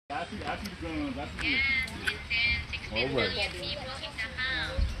I see the guns. I see the... All right.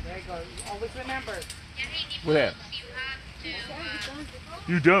 There you go. Always remember. What happened?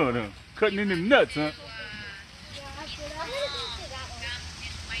 You done, huh? Cutting in them nuts, huh?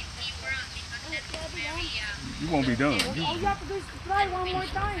 You won't be done. All you have to do is try one more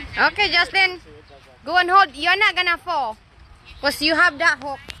time. Okay, Justin. Go and hold. You're not gonna fall. Because you have that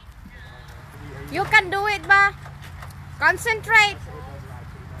hook. You can do it, ba? Concentrate.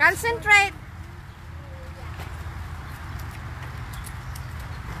 Concentrate.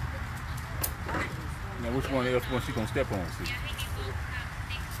 Now, which one else she gonna step on? See?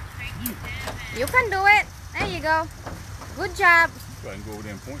 You can do it. There you go. Good job. So I can go over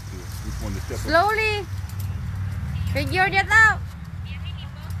there and point to it. Which one to step on? Slowly. Figure that out.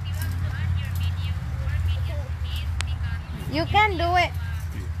 You can do it.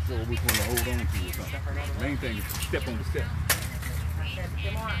 Yeah, show which one to hold on to or something. Main thing is to step on the step.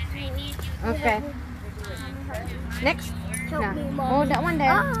 Okay. Next. No. Hold that one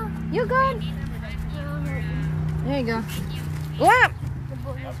there. You good. There you go. Go up.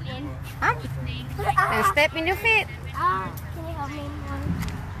 Up. And step in your feet. Can you help me, Mom?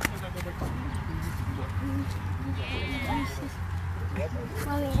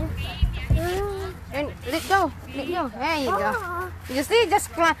 And let go. Let go. There you go. You see,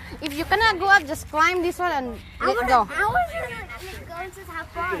 just climb. If you cannot go up, just climb this one and let go. I was going to have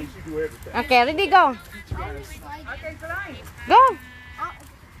fun. Okay, ready, go. Okay, climb. Go.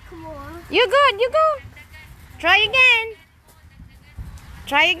 Come on. You good, you go. Try again.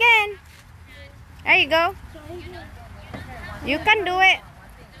 Try again. There you go. You can do it.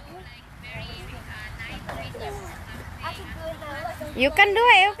 You can do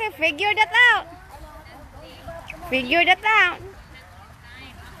it. Okay, figure that out. Figure that out.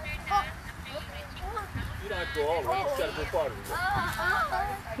 You don't have to go all the way. You just gotta go farther.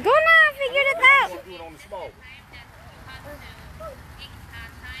 Go now, figure that out. Do it on the small one.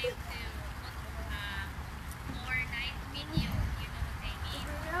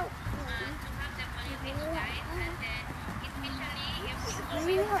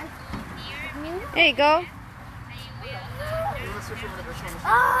 There you go.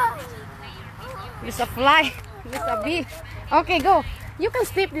 There's a fly. There's a bee. Okay, go. You can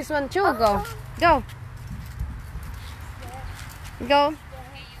step this one too. Go. Go. Go.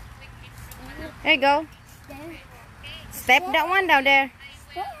 There you go. Step that one down there.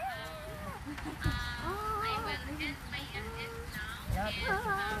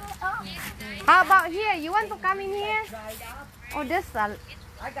 How about here? You want to come in here? Oh, this one.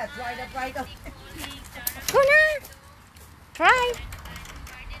 I got dried up right up. Go now. Try.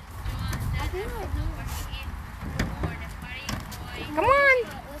 Come on.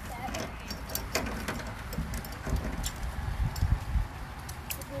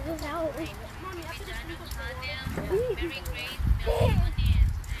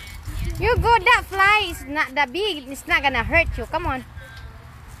 You go. That fly is not that big. It's not gonna hurt you. Come on.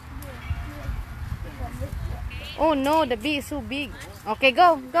 Oh no, the bee is so big. Okay,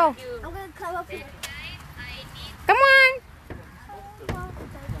 go, go. I'm going to climb up here. Come on.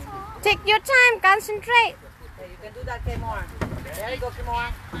 Take your time. Concentrate. Okay, you can do that, Kimor. There you go, Kimor.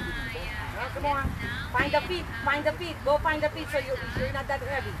 Now, Kimor. Find the feet. Find the feet. Go find the feet so you're not that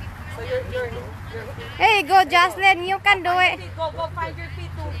heavy. So you're There you go, Jocelyn. You can do it. Go find your feet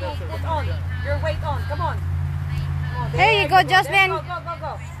to put on. Your weight on. Come on. Come on. There you go, Jocelyn.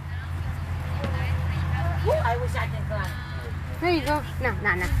 Go. Woo, I wish I can climb. There you go. No.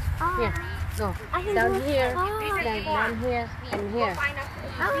 Here. Go. Down here. Down here. And here.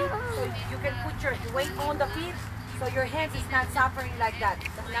 So you can put your weight on the feet so your hands is not suffering like that.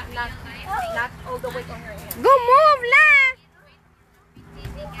 Not all the weight on your hands. Go move, la.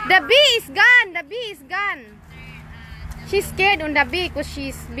 The bee is gone. The bee is gone. She's scared on the bee because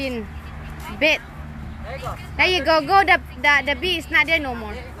she's been bit. There you go. There you go. Go. The bee is not there no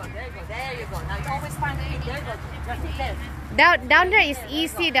more. There you go. Now you always find the feet. There you go. Just sit there. Down there is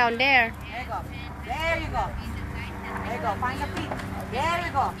easy down there. There you go. There you go. There you go. Find the feet. There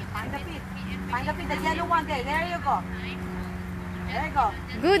you go. Find the feet. Find the feet. The yellow one there. There you go. There you go.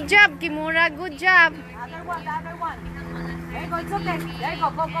 Good job, Kimura. Good job. The other one. There you go. It's okay. There you go.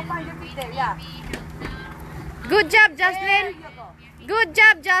 Go find your feet there. Yeah. Good job, There Jocelyn. you go. Good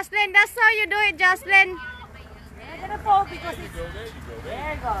job, Jocelyn. That's how you do it, Jocelyn. You're gonna fall because it's...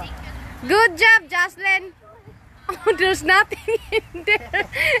 There you go. Good job, Jocelyn. Oh, there's nothing in there.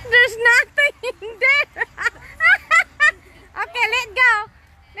 There's nothing in there. Okay, let go.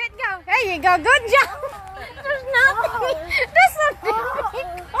 Let go. There you go. Good job. There's nothing. There's something.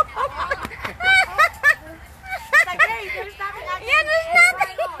 There's nothing. Yeah, there's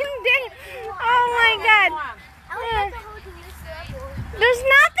nothing.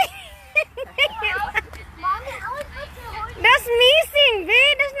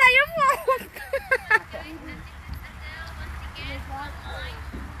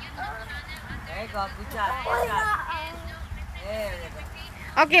 There you go. Good job. Good job. There you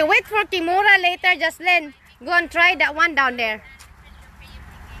go. Okay, wait for Kimura later, Jocelyn. Go and try that one down there.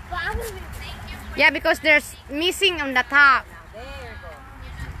 But I'm gonna be Yeah, because there's missing on the top. There you go.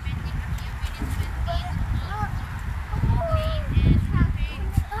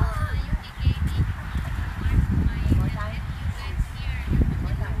 More time.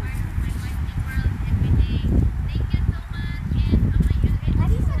 More time.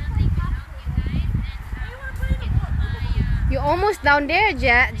 You almost down there,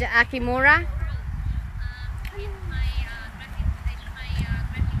 Kimura.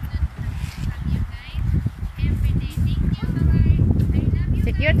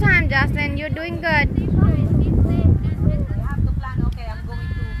 Take your time, Jocelyn. You're doing good. You have to plan. Okay, I'm going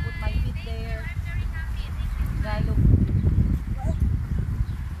to put my feet there. Guy, look.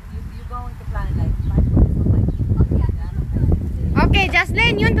 You going to plan like 5 minutes put my feet there. Yeah, Okay,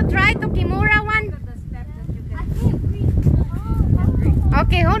 Jocelyn, you want to try to Kimura one? look at the step that you I can. can't breathe.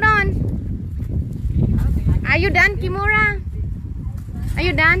 Okay, hold on. Are you done, Kimura? Are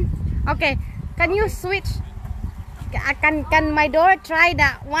you done? Okay, can you switch? Can my door try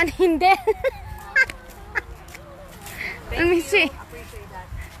that one in there? Let me see. Appreciate that.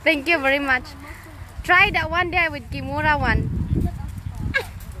 Thank you very much. Try that one there with Kimura one.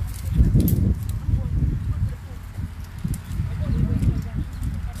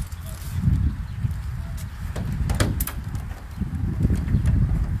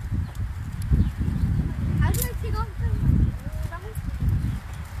 I'm gonna take off the.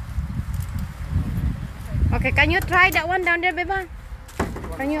 Okay, can you try that one down there, Beba?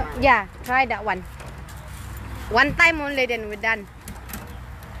 Can you? Yeah, try that one. One time only, then we're done.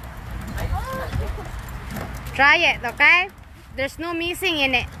 Try it, okay? There's no missing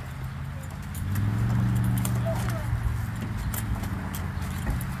in it.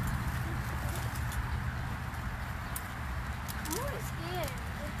 I'm really scared.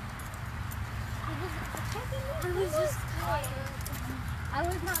 I was just scared. I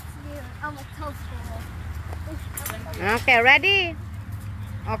was not scared. I'm like so scared. Okay, ready?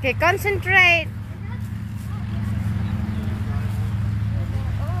 Okay, concentrate.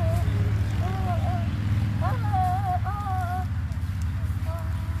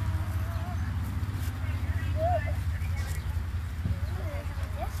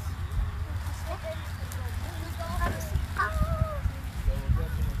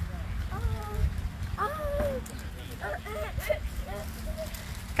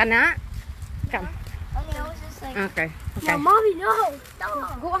 Kana? Come. Okay, I was just like, Okay. no, Okay. mommy, no,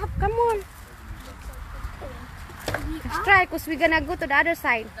 stop. Go up. Come on. Let's try, cause we're gonna go to the other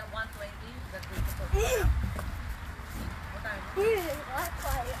side. Is that 120 that we put? What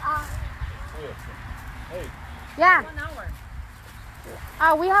time? Yeah. 1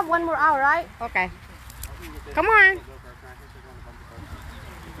 hour. We have 1 more hour, right? Okay. Come on.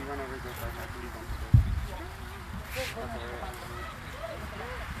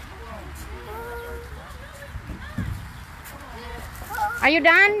 Are you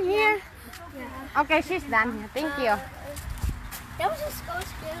done here? Okay, she's done here. Thank you. That was just so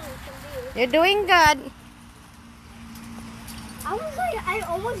scary for me. You're doing good. I was like, I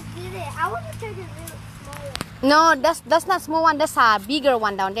almost did it. I want to try to do it smaller. No, that's not small one. That's a bigger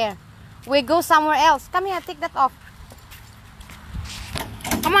one down there. We go somewhere else. Come here, take that off.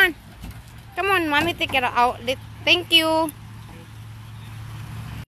 Come on. Come on, mommy, take it out. Thank you.